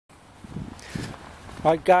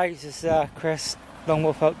Right guys, it's Chris, Lone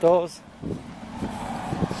Wolf Outdoors.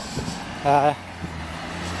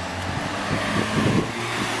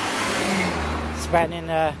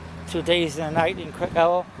 Spending 2 days and a night in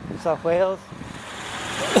Crickhowell, South Wales.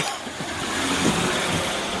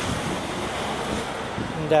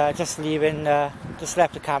 And just leaving, just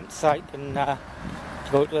left the campsite and to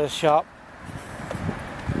go to the shop.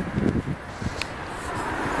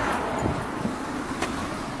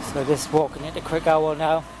 So just walking into Crickhowell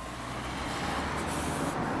now.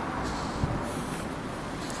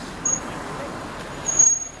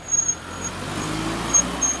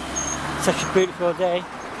 Such a beautiful day.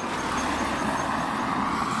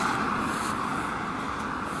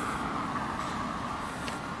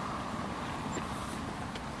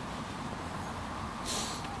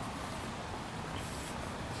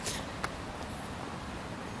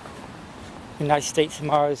 A nice day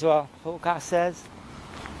tomorrow as well, forecast says.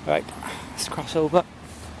 Right, let's cross over.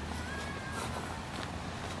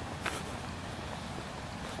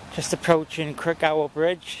 Just approaching Crickhowell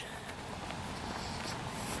Bridge.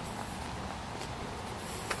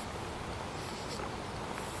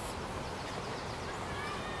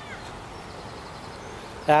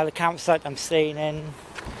 The campsite I'm staying in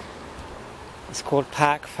is called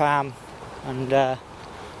Park Farm, and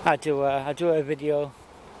I'll do a video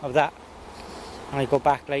of that when I go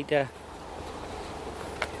back later.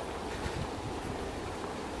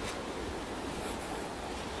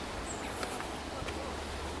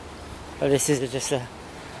 But this is just a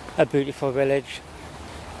beautiful village.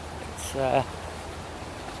 It's on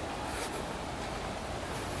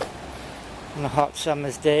a hot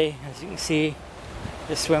summer's day, as you can see,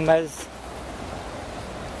 the swimmers.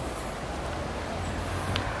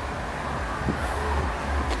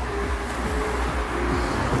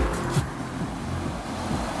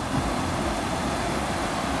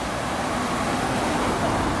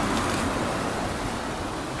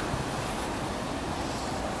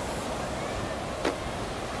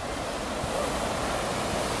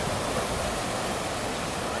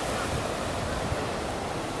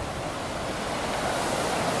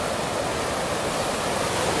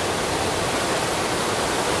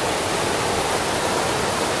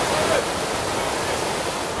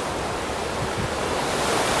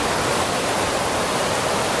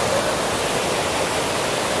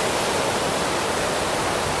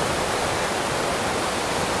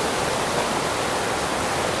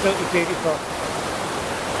 Absolutely beautiful.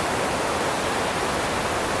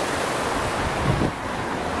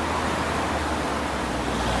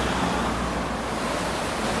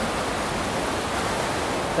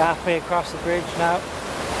 Halfway across the bridge now.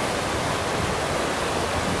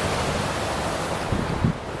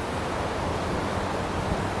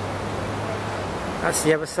 That's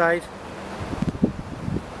the other side.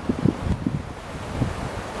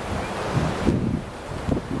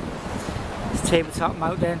 Tabletop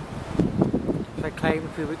Mountain, which I climbed a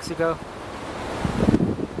few weeks ago,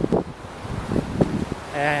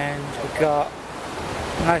 and we got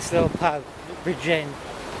a nice little pub, Bridge Inn,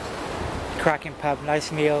 cracking pub,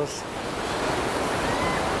 nice meals.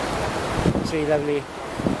 It's really lovely.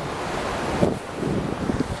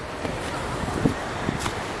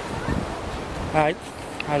 Right,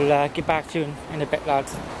 I'll get back to you in a bit,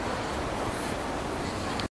 lads.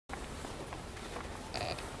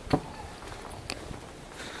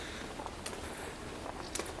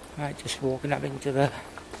 Right, just walking up into the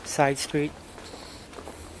side street.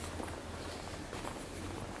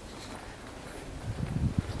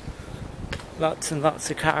 Lots and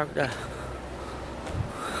lots of character.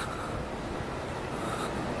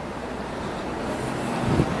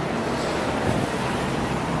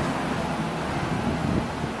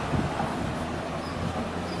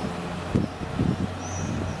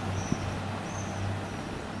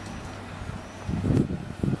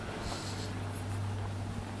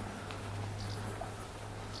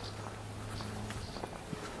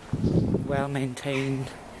 Well maintained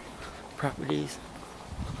properties.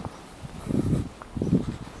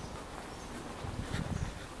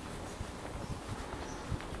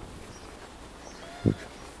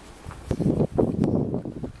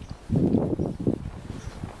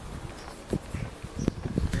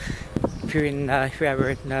 If you're ever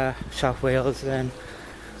in South Wales, then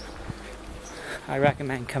I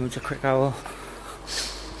recommend coming to Crickhowell.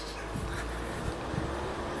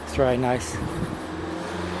 It's very nice.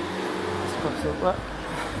 Cross over.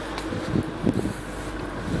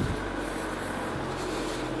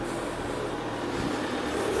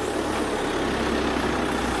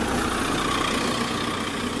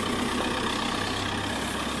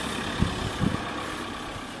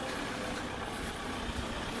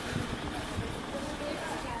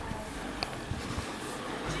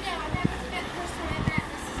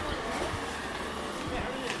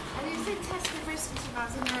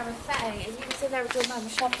 and you was in there with your mum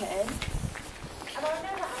shopping. And I know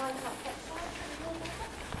that I like that.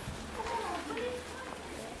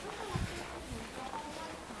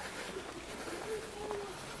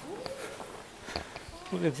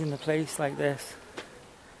 Who lives in a place like this?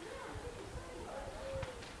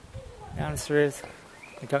 The answer is,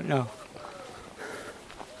 I don't know.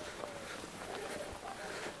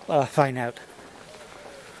 Well, I'll find out.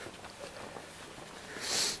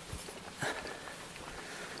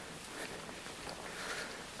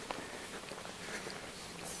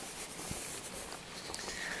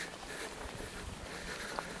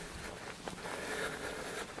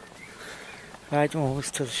 Right, I'm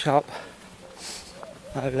almost to the shop.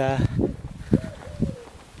 I'll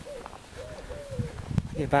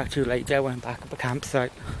get back to you later when I'm back at the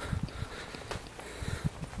campsite.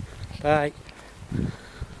 Bye.